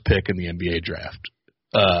first pick in the NBA draft,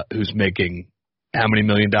 who's making how many $1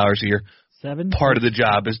 million a year? 7. Part of the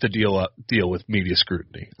job is to deal with media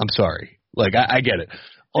scrutiny. I'm sorry. I get it.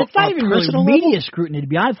 It's not even really media scrutiny, to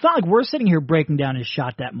be honest. It's not like we're sitting here breaking down his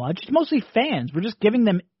shot that much. It's mostly fans. We're just giving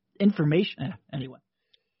them information. Anyway.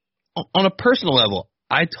 On a personal level,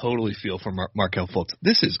 I totally feel for Markelle Fultz.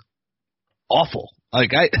 This is awful. I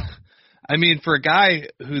mean, for a guy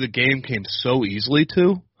who the game came so easily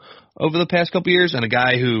to over the past couple of years, and a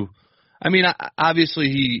guy who, I mean, obviously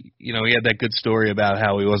he had that good story about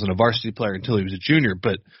how he wasn't a varsity player until he was a junior,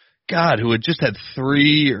 but God, who had just had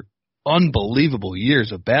 3 unbelievable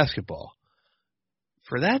years of basketball.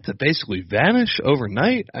 For that to basically vanish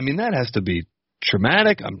overnight, I mean, that has to be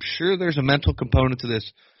traumatic. I'm sure there's a mental component to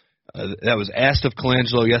this. That was asked of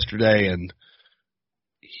Colangelo yesterday, and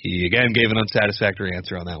he again gave an unsatisfactory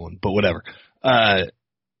answer on that one, but whatever. I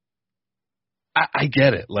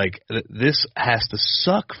get it. This has to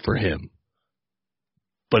suck for him,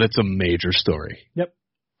 but it's a major story. Yep.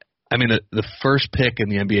 I mean, the first pick in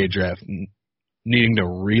the NBA draft needing to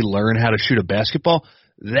relearn how to shoot a basketball,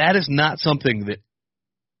 that is not something that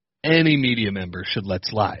any media member should let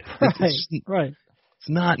slide. Right. It's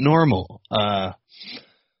not normal.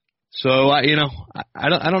 So I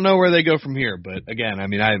don't know where they go from here, but again, I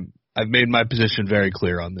mean, I've made my position very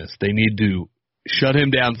clear on this. They need to shut him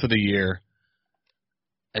down for the year,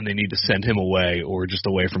 and they need to send him away or just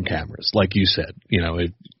away from cameras, like you said.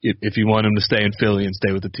 If you want him to stay in Philly and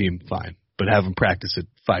stay with the team, fine, but have him practice at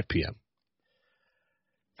 5 p.m.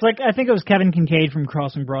 It's I think it was Kevin Kincaid from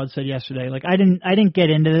Crossing Broad said yesterday. I didn't get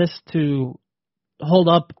into this to hold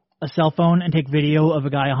up a cell phone and take video of a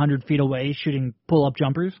guy 100 feet away shooting pull-up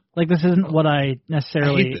jumpers. This isn't what I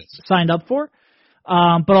necessarily signed up for.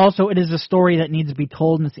 But also it is a story that needs to be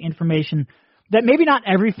told, and it's the information that maybe not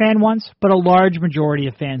every fan wants, but a large majority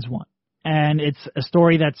of fans want. And it's a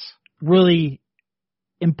story that's really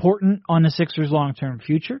important on the Sixers' long-term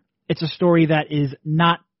future. it's a story that is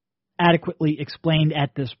not adequately explained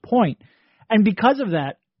at this point. And because of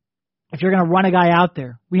that, if you're going to run a guy out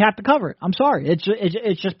there, we have to cover it. I'm sorry.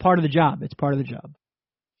 It's just part of the job. It's part of the job.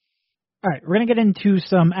 All right, we're going to get into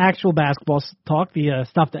some actual basketball talk, the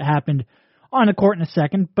stuff that happened on the court in a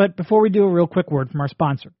second. But before we do, a real quick word from our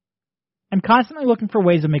sponsor. I'm constantly looking for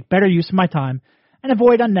ways to make better use of my time and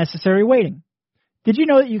avoid unnecessary waiting. Did you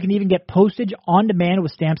know that you can even get postage on demand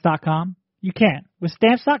with Stamps.com? You can. With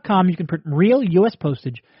Stamps.com, you can print real U.S.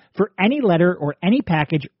 postage for any letter or any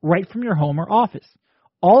package right from your home or office.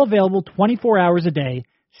 All available 24 hours a day,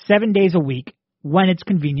 7 days a week, when it's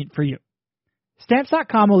convenient for you.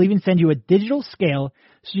 Stamps.com will even send you a digital scale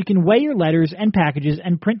so you can weigh your letters and packages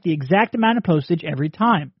and print the exact amount of postage every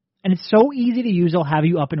time. And it's so easy to use, they'll have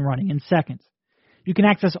you up and running in seconds. You can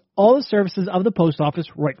access all the services of the post office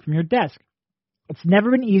right from your desk. It's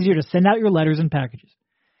never been easier to send out your letters and packages.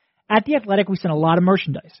 At The Athletic, we send a lot of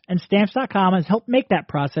merchandise, and Stamps.com has helped make that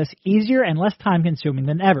process easier and less time-consuming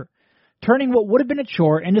than ever, turning what would have been a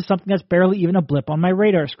chore into something that's barely even a blip on my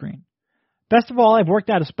radar screen. Best of all, I've worked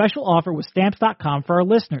out a special offer with Stamps.com for our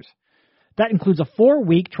listeners. That includes a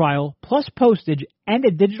 4-week trial, plus postage, and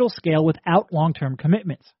a digital scale without long-term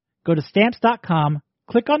commitments. Go to Stamps.com,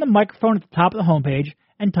 click on the microphone at the top of the homepage,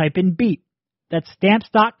 and type in BEAT. That's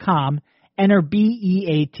Stamps.com, enter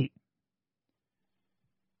BEAT.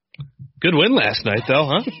 Good win last night, though,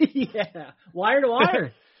 huh? Yeah, wire to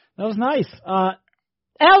wire. That was nice. That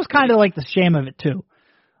was kind of like the shame of it, too.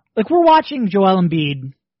 Like, we're watching Joel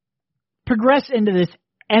Embiid progress into this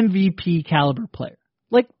MVP caliber player.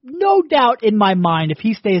 Like, no doubt in my mind, if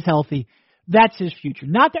he stays healthy, that's his future.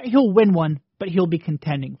 Not that he'll win one, but he'll be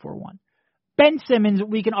contending for one. Ben Simmons,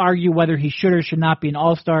 we can argue whether he should or should not be an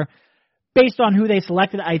all-star. Based on who they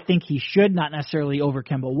selected, I think he should, not necessarily over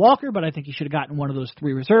Kemba Walker, but I think he should have gotten one of those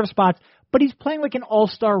 3 reserve spots. But he's playing like an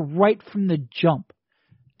all-star right from the jump.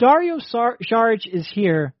 Dario Saric is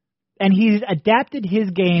here, and he's adapted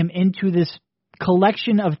his game into this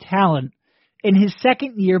collection of talent in his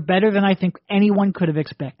second year better than I think anyone could have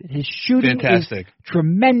expected. His shooting is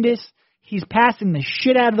tremendous. He's passing the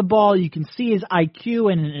shit out of the ball. You can see his IQ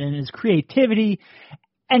and his creativity.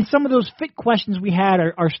 And some of those fit questions we had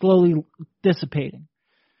are slowly dissipating.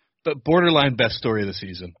 But borderline best story of the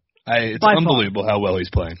season. It's By unbelievable how well he's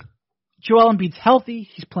playing. Joel Embiid's healthy.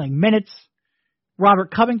 He's playing minutes.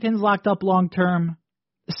 Robert Covington's locked up long term.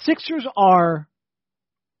 The Sixers are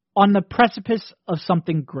on the precipice of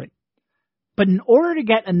something great. But in order to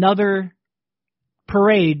get another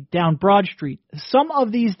parade down Broad Street, some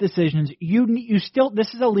of these decisions,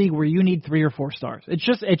 this is a league where you need 3 or 4 stars. It's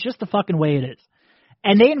just the fucking way it is.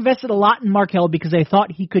 And they invested a lot in Markelle because they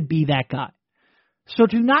thought he could be that guy. So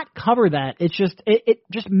to not cover that, it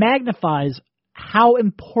just magnifies how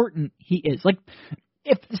important he is. Like,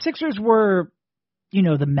 if the Sixers were,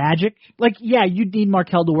 the Magic, like, yeah, you'd need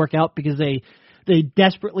Markelle to work out because they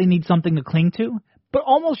desperately need something to cling to. But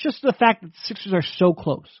almost just the fact that the Sixers are so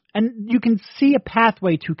close. And you can see a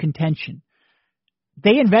pathway to contention.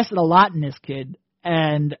 They invested a lot in this kid.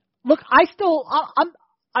 And look, I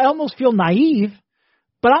almost feel naive,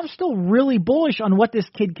 but I'm still really bullish on what this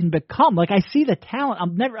kid can become. Like, I see the talent.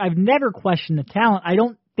 I've never questioned the talent. I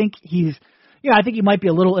don't think he's, I think he might be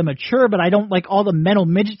a little immature, but I don't like all the mental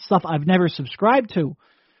midget stuff I've never subscribed to.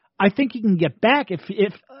 I think he can get back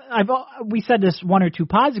we said this 1 or 2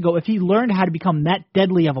 pods ago, if he learned how to become that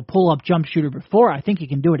deadly of a pull-up jump shooter before, I think he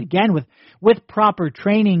can do it again with proper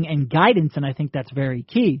training and guidance, and I think that's very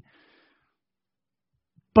key.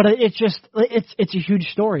 But it's a huge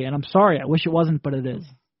story, and I'm sorry. I wish it wasn't, but it is.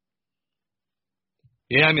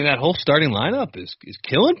 Yeah, I mean, that whole starting lineup is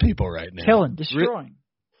killing people right now. Killing, destroying.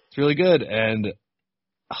 It's really good, and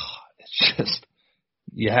it's just,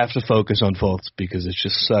 you have to focus on Fultz because it's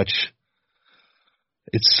just such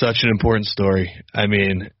an important story. I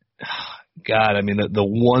mean, God, the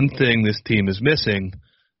one thing this team is missing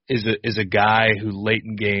is a guy who late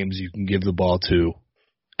in games you can give the ball to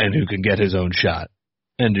and who can get his own shot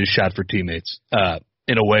and do shot for teammates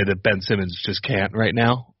in a way that Ben Simmons just can't right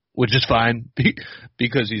now, which is fine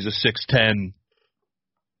because he's a 6'10".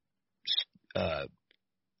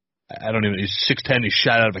 He's 6'10". He's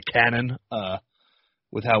shot out of a cannon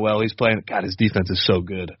with how well he's playing. God, his defense is so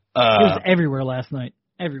good. He was everywhere last night.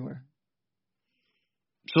 Everywhere.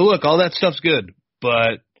 So look, all that stuff's good,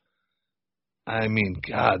 but I mean,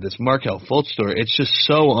 God, this Markelle Fultz story, it's just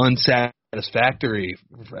so unsatisfactory.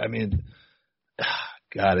 I mean,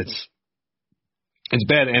 God, it's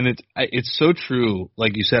bad, and it's so true,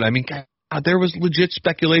 like you said. I mean, God, there was legit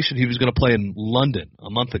speculation he was going to play in London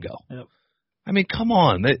a month ago. Yep. I mean, come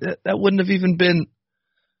on, that wouldn't have even been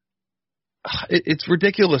it's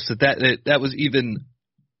ridiculous that was even.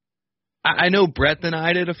 I know Brett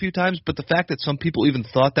denied it a few times, but the fact that some people even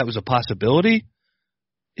thought that was a possibility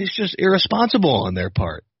is just irresponsible on their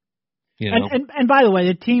part. You know? And by the way,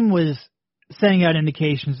 the team was sending out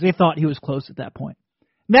indications they thought he was close at that point.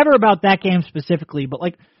 Never about that game specifically, but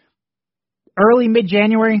like early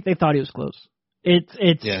mid-January, they thought he was close. I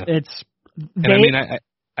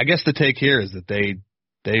guess the take here is that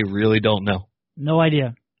they really don't know. No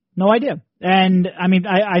idea. And I mean,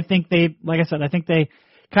 I think they, like I said, I think they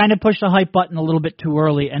kind of pushed the hype button a little bit too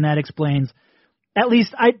early, and that explains. At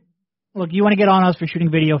least look. You want to get on us for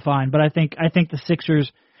shooting video, fine, but I think the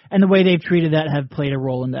Sixers and the way they've treated that have played a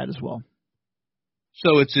role in that as well.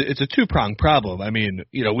 So it's a two-pronged problem. I mean,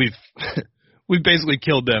 we've basically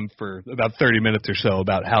killed them for about 30 minutes or so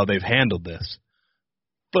about how they've handled this.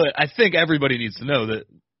 But I think everybody needs to know that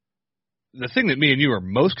the thing that me and you are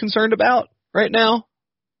most concerned about right now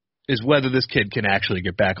is whether this kid can actually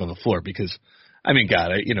get back on the floor. Because, I mean,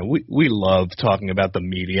 God, we love talking about the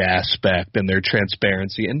media aspect and their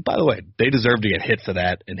transparency. And by the way, they deserve to get hit for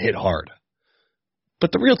that and hit hard.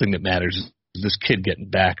 But the real thing that matters is this kid getting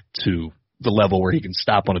back to the level where he can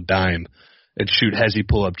stop on a dime and shoot hezzy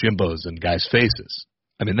pull-up Jimbos in guys' faces.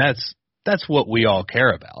 I mean, that's what we all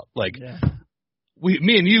care about. Like,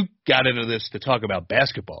 me and you got into this to talk about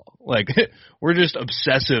basketball. Like, we're just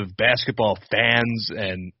obsessive basketball fans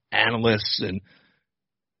and analysts, and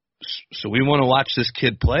so we want to watch this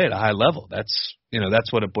kid play at a high level. That's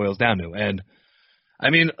what it boils down to. And I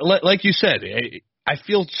mean, like you said, I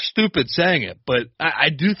feel stupid saying it, but I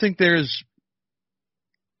do think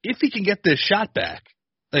if he can get this shot back,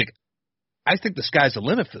 like, I think the sky's the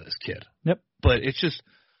limit for this kid. Yep. But it's just,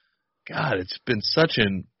 God, it's been such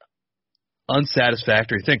an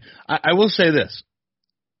unsatisfactory thing. I will say this.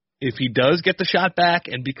 If he does get the shot back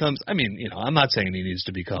and becomes, I mean, I'm not saying he needs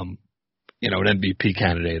to become, an MVP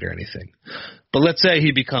candidate or anything. But let's say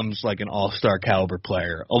he becomes like an all-star caliber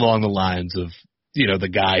player along the lines of, the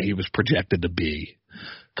guy he was projected to be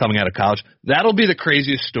coming out of college. That'll be the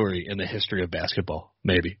craziest story in the history of basketball,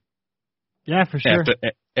 maybe. Yeah, for sure.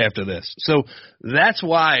 After this. So that's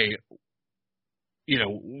why,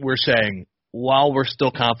 we're saying, while we're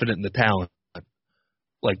still confident in the talent,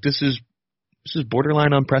 like, this is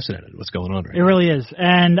borderline unprecedented what's going on right now. It really is.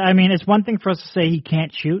 And, I mean, it's one thing for us to say he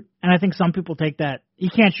can't shoot, and I think some people take that – he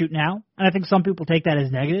can't shoot now, and I think some people take that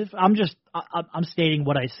as negative. I'm stating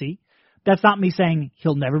what I see. That's not me saying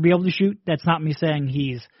he'll never be able to shoot. That's not me saying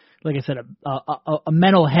he's, like I said, a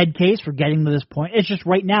mental head case for getting to this point. It's just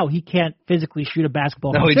right now he can't physically shoot a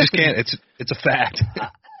basketball. No, he just can't. It's a fact.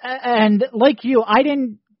 And like you,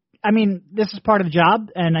 this is part of the job,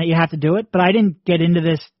 and you have to do it, but I didn't get into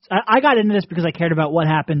this. I got into this because I cared about what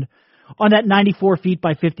happened on that 94 feet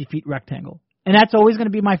by 50 feet rectangle. And that's always going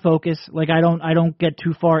to be my focus. Like, I don't get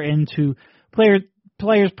too far into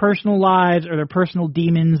players' personal lives or their personal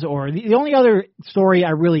demons, or the only other story I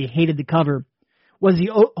really hated to cover was the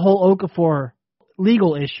whole Okafor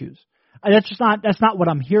legal issues. That's not what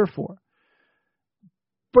I'm here for.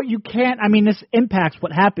 But you can't, this impacts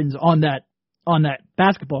what happens on that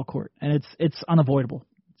basketball court, and it's unavoidable.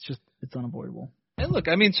 It's unavoidable. And look,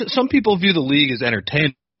 some people view the league as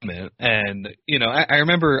entertainment, and I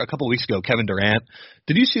remember a couple of weeks ago, Kevin Durant.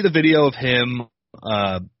 Did you see the video of him?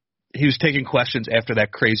 He was taking questions after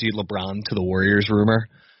that crazy LeBron to the Warriors rumor,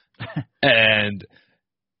 and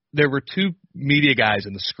there were two media guys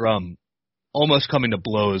in the scrum almost coming to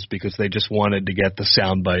blows because they just wanted to get the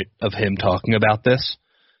soundbite of him talking about this.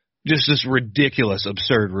 Just this ridiculous,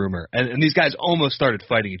 absurd rumor. And these guys almost started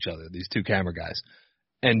fighting each other, these two camera guys.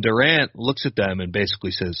 And Durant looks at them and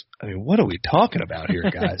basically says, what are we talking about here,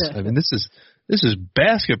 guys? This is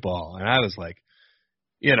basketball. And I was like,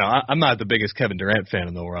 I'm not the biggest Kevin Durant fan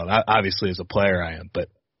in the world. Obviously, as a player, I am. But,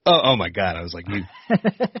 oh my God, I was like,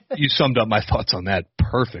 you summed up my thoughts on that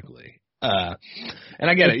perfectly. And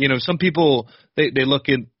I get it. Some people, they look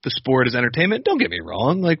at the sport as entertainment. Don't get me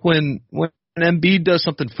wrong. Like, when Embiid does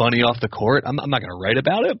something funny off the court, I'm not going to write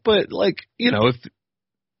about it, but like,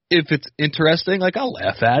 if it's interesting, like, I'll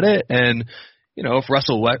laugh at it. And, if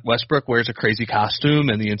Russell Westbrook wears a crazy costume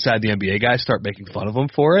and the inside the NBA guys start making fun of him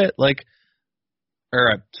for it, like,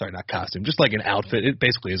 sorry, not costume, just like an outfit. It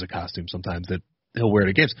basically is a costume sometimes that he'll wear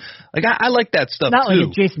to games. Like, I like that stuff not too. Not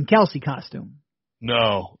like a Jason Kelsey costume.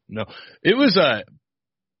 No. It was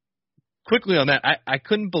quickly on that. I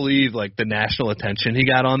couldn't believe like the national attention he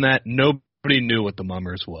got on that. Nobody knew what the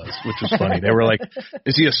Mummers was, which was funny. They were like,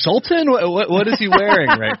 "Is he a sultan? What is he wearing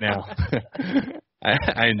right now?"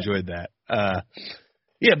 I enjoyed that.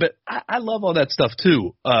 Yeah, but I love all that stuff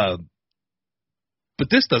too. But But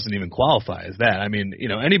this doesn't even qualify as that. I mean,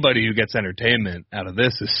 anybody who gets entertainment out of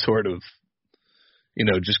this is sort of,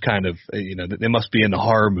 just kind of, they must be into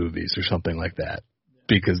horror movies or something like that,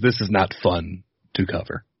 because this is not fun to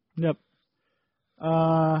cover. Yep.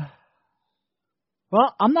 Well,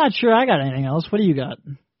 I'm not sure I got anything else. What do you got?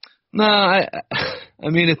 No, I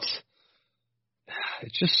mean, it's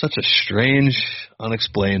just such a strange,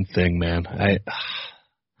 unexplained thing, man. I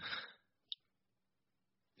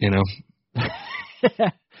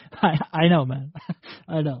know, man.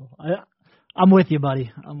 I know. I'm with you,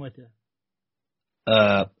 buddy. I'm with you.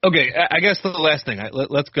 Okay, I guess the last thing.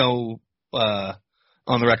 Let's go on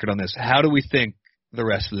the record on this. How do we think the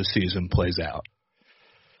rest of the season plays out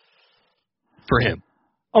for him?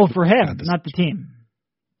 Oh, for him, not the team.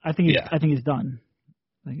 I think he's done.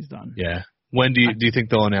 I think he's done. Yeah. When do you think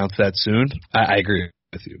they'll announce that soon? I agree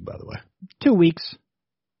with you, by the way. 2 weeks.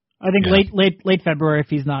 I think late February. If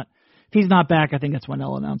he's not back, I think that's when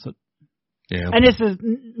they'll announce it. Yeah. And this is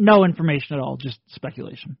no information at all, just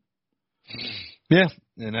speculation. Yeah,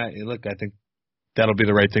 and I think that'll be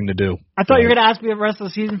the right thing to do. I thought you were going to ask me the rest of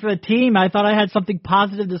the season for the team. I thought I had something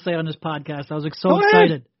positive to say on this podcast. I was so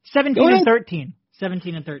excited. 17-13.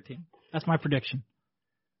 17-13. That's my prediction.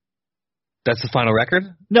 That's the final record?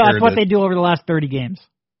 No, that's what they do over the last 30 games.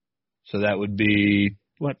 So that would be...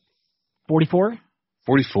 What, 44?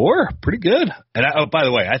 44? Pretty good. And by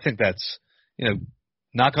the way, I think that's,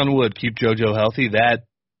 knock on wood, keep JoJo healthy.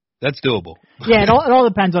 That's doable. Yeah, it all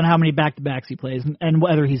depends on how many back-to-backs he plays and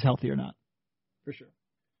whether he's healthy or not. For sure.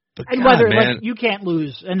 But and God, whether man. you can't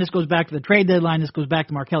lose, and this goes back to the trade deadline, this goes back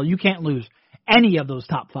to Markelle, you can't lose any of those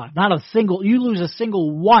top five. Not a single. You lose a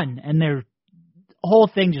single one, and their whole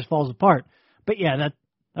thing just falls apart. But yeah,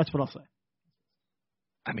 that's what I'll say.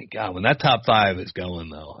 I mean, God, when that top five is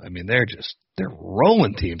going, though, I mean, they're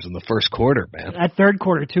rolling teams in the first quarter, man. That third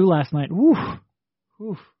quarter, too, last night. Oof.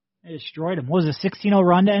 They destroyed them. What was it, 16-0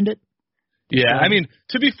 run to end it? Yeah, I mean,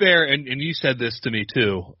 to be fair, and you said this to me,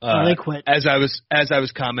 too. They quit. As I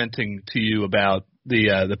was commenting to you about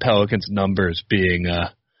the Pelicans' numbers being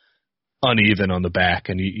uneven on the back,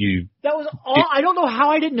 and you that was all. I don't know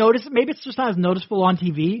how I didn't notice it. Maybe it's just not as noticeable on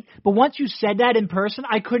TV. But once you said that in person,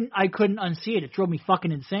 I couldn't unsee it. It drove me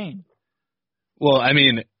fucking insane. Well, I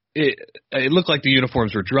mean, it looked like the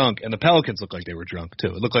uniforms were drunk, and the Pelicans looked like they were drunk too.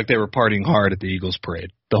 It looked like they were partying hard at the Eagles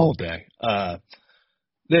parade the whole day.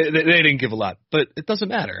 They didn't give a lot, but it doesn't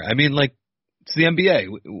matter. I mean, like, it's the NBA.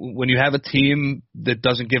 When you have a team that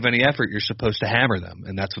doesn't give any effort, you're supposed to hammer them,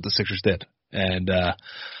 and that's what the Sixers did. And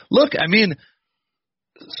look, I mean,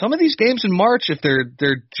 some of these games in March, if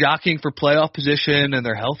they're jockeying for playoff position and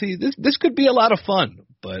they're healthy, this could be a lot of fun.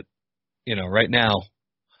 But right now,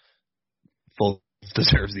 Fultz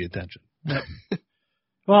deserves the attention. Yep.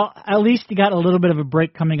 Well, at least you got a little bit of a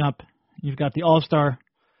break coming up. You've got the All-Star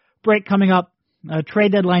break coming up. A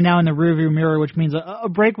trade deadline now in the rearview mirror, which means a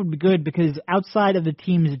break would be good because outside of the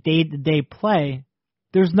team's day-to-day play,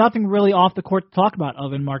 there's nothing really off the court to talk about other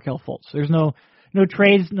than Markelle Fultz. There's no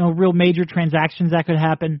trades, no real major transactions that could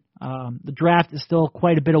happen. The draft is still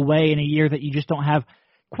quite a bit away in a year that you just don't have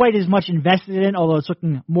quite as much invested in, although it's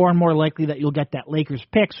looking more and more likely that you'll get that Lakers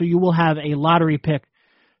pick, so you will have a lottery pick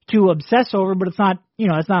to obsess over, but it's not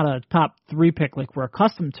a top 3 pick like we're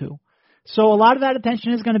accustomed to. So a lot of that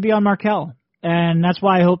attention is going to be on Markelle. And that's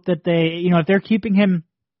why I hope that they, if they're keeping him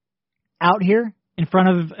out here in front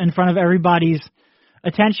of everybody's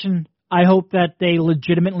attention, I hope that they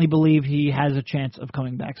legitimately believe he has a chance of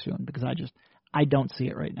coming back soon, because I don't see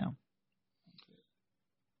it right now.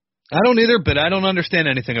 I don't either, but I don't understand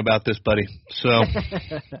anything about this, buddy. So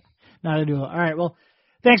not a do. All right. Well,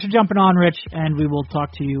 thanks for jumping on, Rich, and we will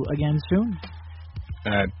talk to you again soon.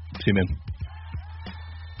 All right. See you, man.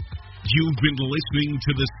 You've been listening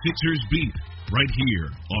to the Sixers Beat right here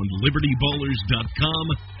on LibertyBallers.com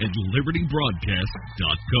and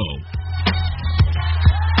LibertyBroadcast.co.